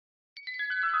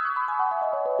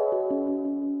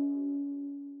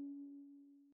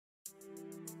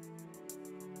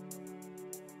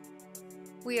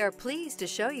We are pleased to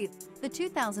show you the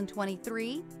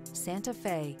 2023 Santa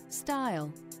Fe.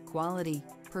 Style, quality,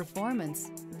 performance,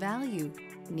 value.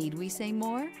 Need we say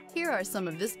more? Here are some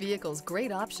of this vehicle's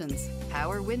great options: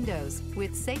 power windows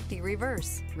with safety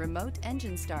reverse, remote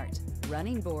engine start,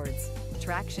 running boards,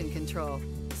 traction control,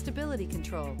 stability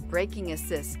control, braking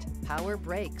assist, power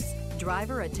brakes,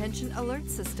 driver attention alert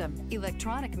system,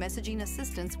 electronic messaging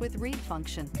assistance with read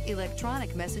function, electronic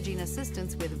messaging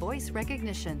assistance with voice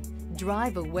recognition.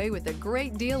 Drive away with a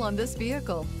great deal on this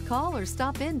vehicle. Call or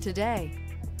stop in today.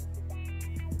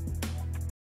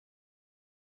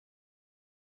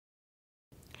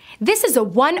 This is a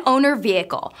one-owner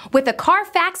vehicle with a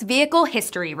Carfax Vehicle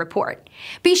History Report.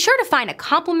 Be sure to find a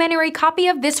complimentary copy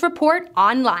of this report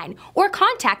online or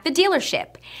contact the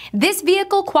dealership. This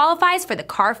vehicle qualifies for the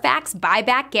Carfax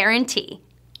Buyback Guarantee.